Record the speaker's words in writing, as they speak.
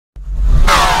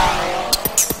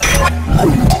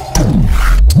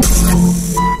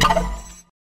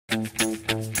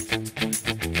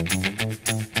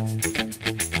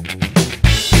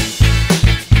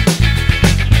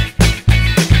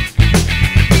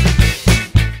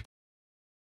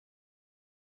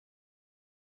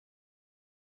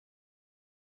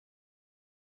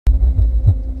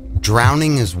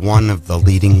Drowning is one of the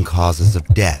leading causes of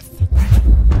death.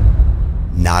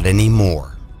 Not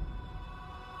anymore.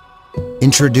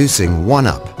 Introducing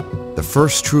 1UP, the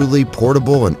first truly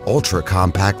portable and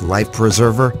ultra-compact life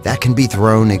preserver that can be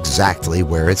thrown exactly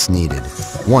where it's needed.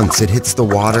 Once it hits the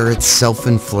water, it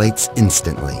self-inflates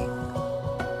instantly.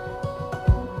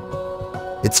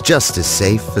 It's just as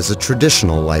safe as a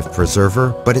traditional life preserver,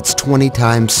 but it's 20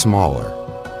 times smaller.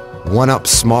 1UP's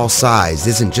small size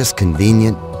isn't just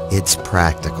convenient, it's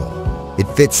practical. It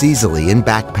fits easily in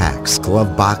backpacks,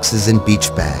 glove boxes, and beach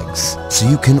bags, so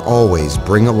you can always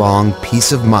bring along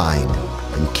peace of mind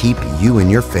and keep you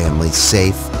and your family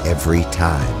safe every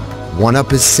time.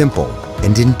 1UP is simple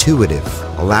and intuitive,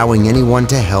 allowing anyone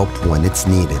to help when it's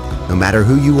needed, no matter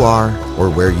who you are or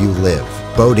where you live.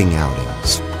 Boating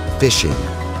outings, fishing,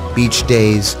 beach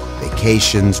days,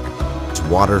 vacations,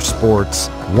 water sports.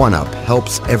 1UP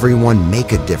helps everyone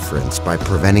make a difference by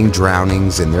preventing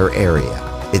drownings in their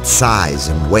area. Its size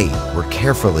and weight were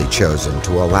carefully chosen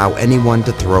to allow anyone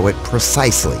to throw it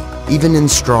precisely, even in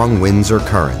strong winds or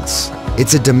currents.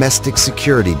 It's a domestic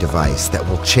security device that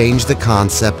will change the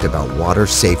concept about water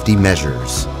safety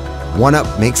measures.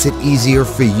 1UP makes it easier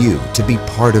for you to be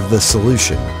part of the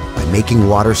solution by making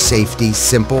water safety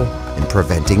simple and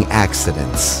preventing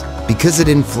accidents. Because it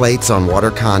inflates on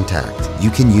water contact, you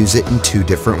can use it in two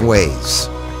different ways.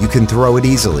 You can throw it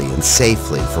easily and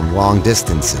safely from long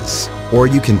distances, or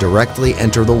you can directly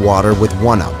enter the water with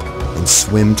 1UP and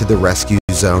swim to the rescue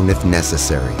zone if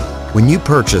necessary. When you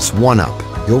purchase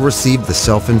 1UP, you'll receive the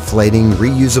self-inflating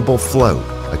reusable float,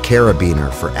 a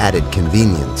carabiner for added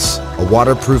convenience, a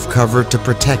waterproof cover to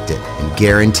protect it and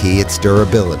guarantee its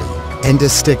durability, and a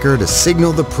sticker to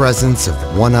signal the presence of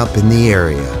 1UP in the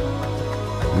area.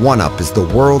 1UP is the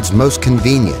world's most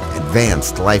convenient,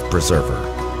 advanced life preserver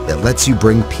that lets you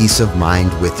bring peace of mind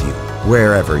with you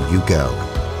wherever you go.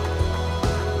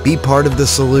 Be part of the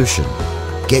solution.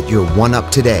 Get your 1UP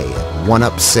today at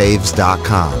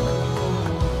oneupsaves.com.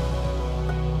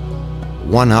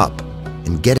 1UP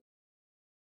and get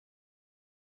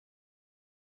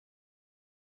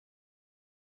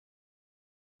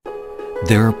it.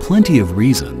 There are plenty of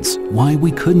reasons why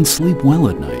we couldn't sleep well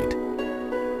at night.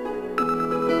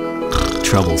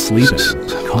 Trouble sleeping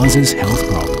causes health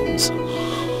problems.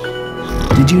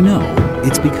 Did you know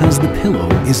it's because the pillow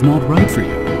is not right for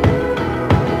you?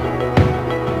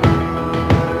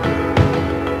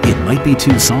 It might be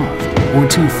too soft or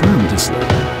too firm to sleep,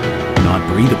 not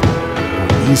breathable, or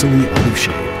easily out of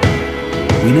shape.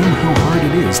 We know how hard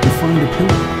it is to find a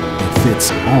pillow that fits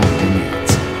all your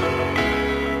needs.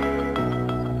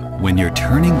 When you're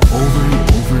turning over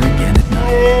and over again at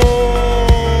night,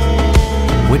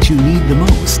 what you need the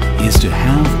most is to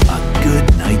have a good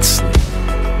night's sleep.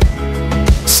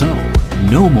 So,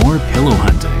 no more pillow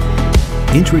hunting.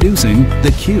 Introducing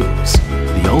the Cubes,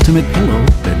 the ultimate pillow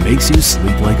that makes you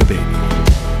sleep like a baby.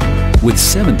 With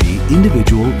 70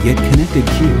 individual yet connected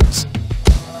cubes,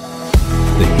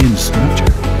 the hinge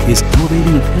structure is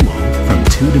elevating a pillow from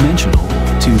 2-dimensional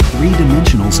to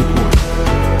 3-dimensional support.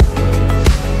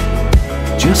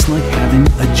 Just like having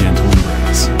a gentle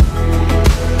embrace.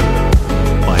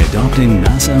 By adopting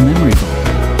NASA memory foam,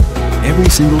 every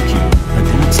single cube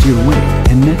adapts to your weight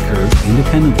and neck curve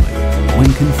independently when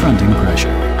confronting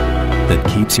pressure. That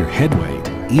keeps your head weight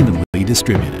evenly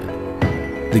distributed.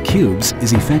 The Cubes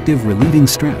is effective relieving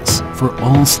stress for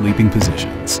all sleeping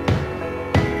positions.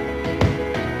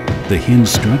 The hinge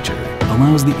structure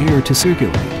allows the air to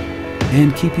circulate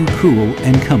and keep you cool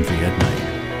and comfy at night.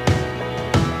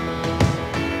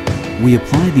 We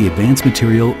apply the advanced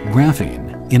material graphene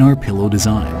in our pillow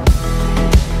design.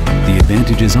 The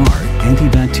advantages are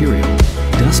antibacterial,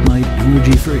 dust mite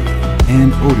allergy-free,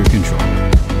 and odor control.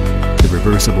 The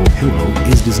reversible pillow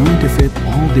is designed to fit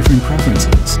all different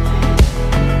preferences.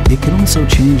 It can also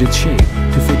change its shape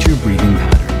to fit your breathing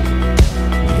pattern.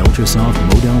 The ultra-soft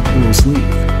modal pillow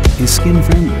sleeve is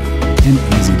skin-friendly and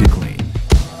easy to clean.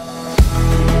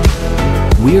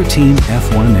 We are Team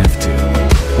F1F2.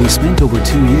 We spent over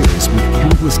 2 years with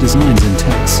countless designs and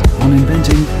tests on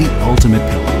inventing the ultimate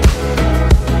pillow.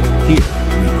 Here,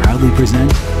 we proudly present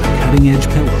the cutting-edge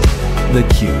pillow, the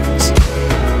Cubes.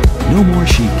 No more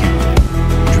sheet counting.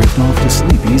 Drift off to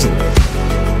sleep easily.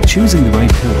 Choosing the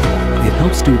right pillow, it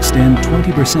helps to extend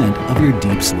 20% of your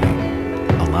deep sleep.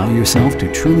 Allow yourself to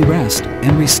truly rest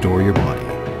and restore your body.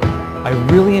 I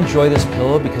really enjoy this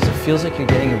pillow because it feels like you're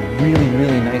getting a really,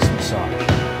 really nice massage.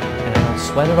 And I don't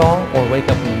sweat at all or wake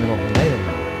up in the middle of the night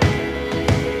anymore.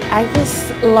 I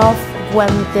just love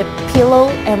when the pillow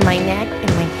and my neck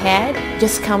and my head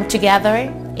just come together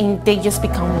and they just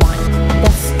become one.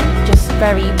 That's just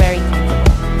very, very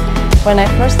comfortable. When I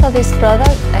first saw this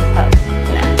product, I thought,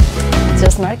 nah, it's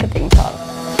just marketing talk.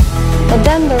 But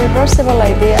then the reversible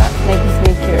idea makes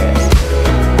me curious,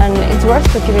 and it's worth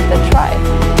to give it a try.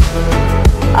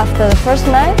 After the first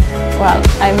night, well,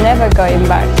 I'm never going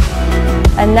back.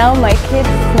 And now my kids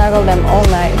snuggle them all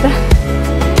night.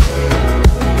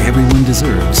 Everyone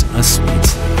deserves a sweet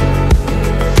sleep.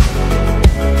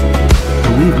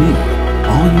 Believe me,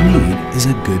 all you need is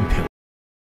a good pillow.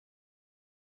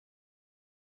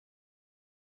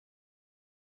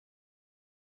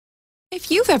 If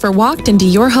you've ever walked into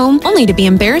your home only to be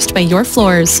embarrassed by your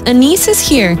floors, Anise is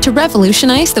here to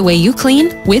revolutionize the way you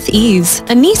clean with ease.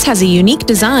 Anise has a unique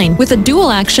design with a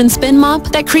dual-action spin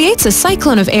mop that creates a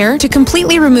cyclone of air to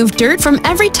completely remove dirt from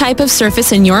every type of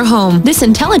surface in your home. This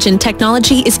intelligent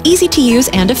technology is easy to use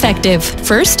and effective.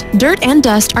 First, dirt and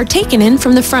dust are taken in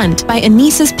from the front by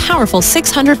Anise's powerful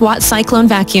 600-watt cyclone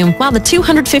vacuum, while the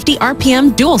 250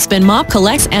 RPM dual spin mop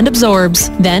collects and absorbs.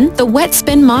 Then, the wet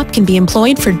spin mop can be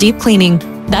employed for deep cleaning.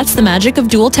 That's the magic of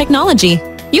dual technology.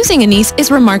 Using Anise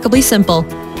is remarkably simple.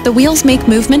 The wheels make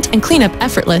movement and cleanup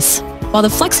effortless, while the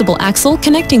flexible axle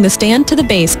connecting the stand to the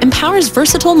base empowers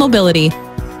versatile mobility.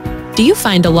 Do you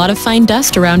find a lot of fine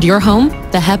dust around your home?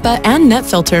 The HEPA and net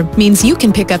filter means you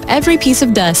can pick up every piece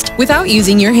of dust without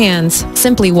using your hands.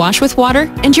 Simply wash with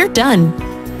water and you're done.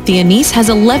 The Anise has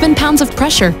 11 pounds of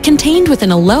pressure contained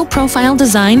within a low-profile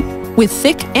design with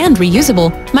thick and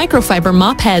reusable microfiber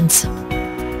mop heads.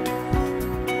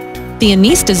 The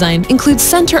Anise design includes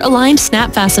center-aligned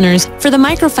snap fasteners for the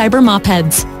microfiber mop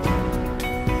heads.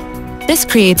 This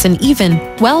creates an even,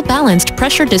 well-balanced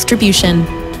pressure distribution.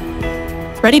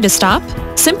 Ready to stop?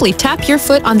 Simply tap your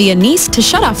foot on the Anise to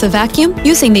shut off the vacuum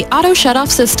using the auto shut-off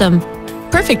system.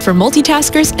 Perfect for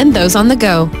multitaskers and those on the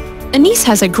go. Anise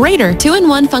has a greater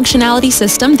 2-in-1 functionality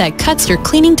system that cuts your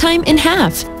cleaning time in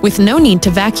half, with no need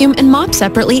to vacuum and mop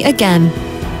separately again.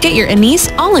 Get your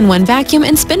Anise all-in-one vacuum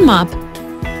and spin mop.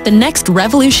 The next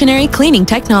revolutionary cleaning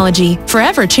technology,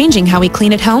 forever changing how we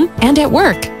clean at home and at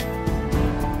work.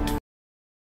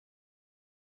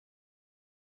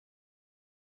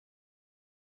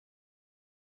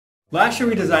 Last year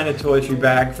we designed a toiletry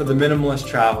bag for the minimalist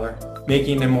traveler,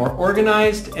 making a more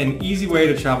organized and easy way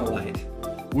to travel light.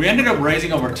 We ended up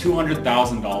raising over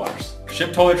 $200,000,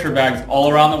 shipped toiletry bags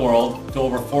all around the world to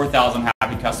over 4,000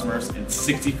 happy customers in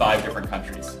 65 different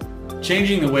countries,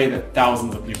 changing the way that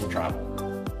thousands of people travel.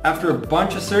 After a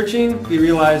bunch of searching, we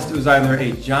realized it was either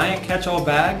a giant catch-all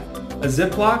bag, a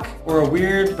Ziploc, or a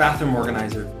weird bathroom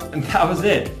organizer. And that was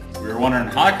it. We were wondering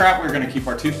how the crap we were going to keep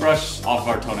our toothbrush off of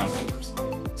our toenail clippers.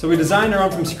 So we designed our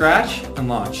own from scratch and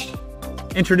launched.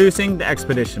 Introducing the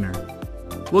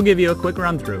Expeditioner. We'll give you a quick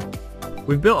run through.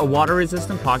 We've built a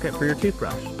water-resistant pocket for your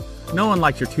toothbrush. No one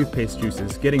likes your toothpaste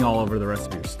juices getting all over the rest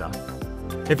of your stuff.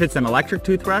 If it's an electric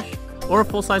toothbrush or a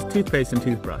full-size toothpaste and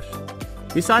toothbrush.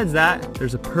 Besides that,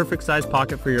 there's a perfect size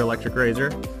pocket for your electric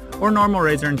razor or normal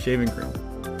razor and shaving cream.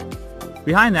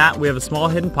 Behind that, we have a small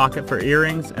hidden pocket for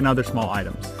earrings and other small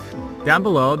items. Down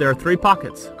below, there are 3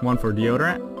 pockets, one for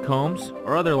deodorant, combs,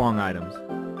 or other long items,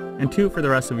 and 2 for the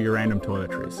rest of your random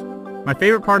toiletries. My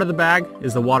favorite part of the bag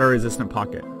is the water-resistant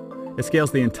pocket. It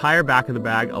scales the entire back of the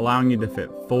bag, allowing you to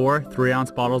fit 4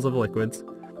 3-ounce bottles of liquids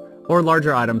or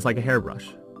larger items like a hairbrush.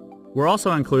 We're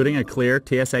also including a clear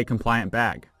TSA-compliant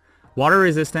bag,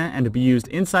 water-resistant and to be used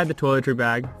inside the toiletry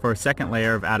bag for a second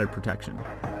layer of added protection.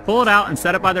 Pull it out and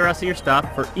set it by the rest of your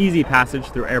stuff for easy passage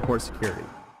through airport security.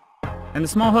 And the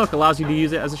small hook allows you to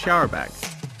use it as a shower bag.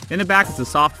 In the back is a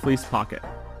soft fleece pocket.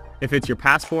 It fits your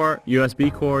passport,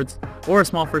 USB cords, or a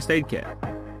small first aid kit.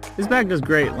 This bag does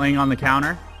great laying on the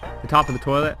counter, the top of the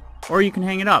toilet, or you can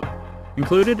hang it up.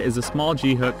 Included is a small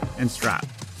G-hook and strap,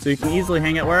 so you can easily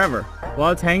hang it wherever.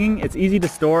 While it's hanging, it's easy to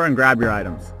store and grab your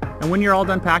items. And when you're all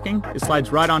done packing, it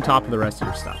slides right on top of the rest of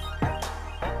your stuff.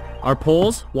 Our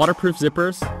poles, waterproof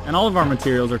zippers, and all of our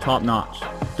materials are top-notch.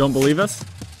 Don't believe us?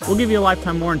 We'll give you a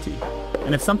lifetime warranty.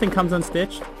 And if something comes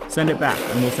unstitched, send it back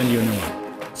and we'll send you a new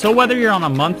one. So whether you're on a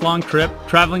month-long trip,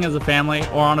 traveling as a family,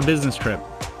 or on a business trip,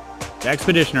 the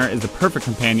Expeditioner is the perfect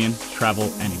companion to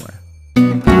travel anywhere.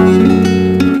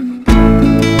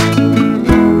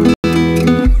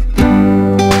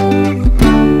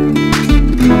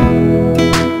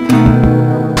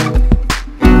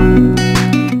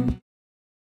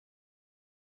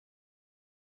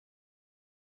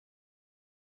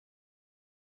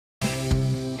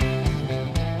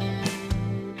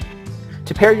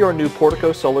 To pair your new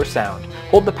Portico Solar Sound,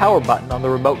 hold the power button on the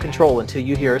remote control until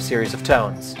you hear a series of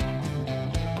tones.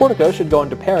 Portico should go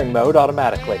into pairing mode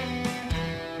automatically.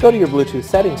 Go to your Bluetooth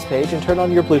settings page and turn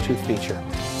on your Bluetooth feature.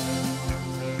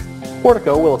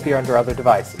 Portico will appear under other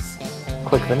devices.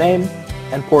 Click the name,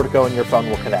 and Portico and your phone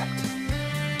will connect.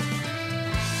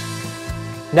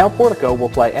 Now Portico will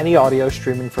play any audio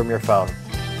streaming from your phone.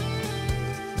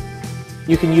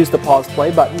 You can use the pause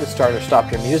play button to start or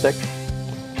stop your music.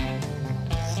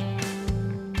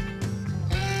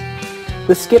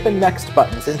 The skip and next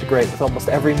buttons integrate with almost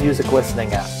every music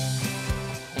listening app.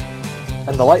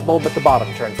 And the light bulb at the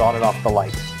bottom turns on and off the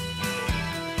light.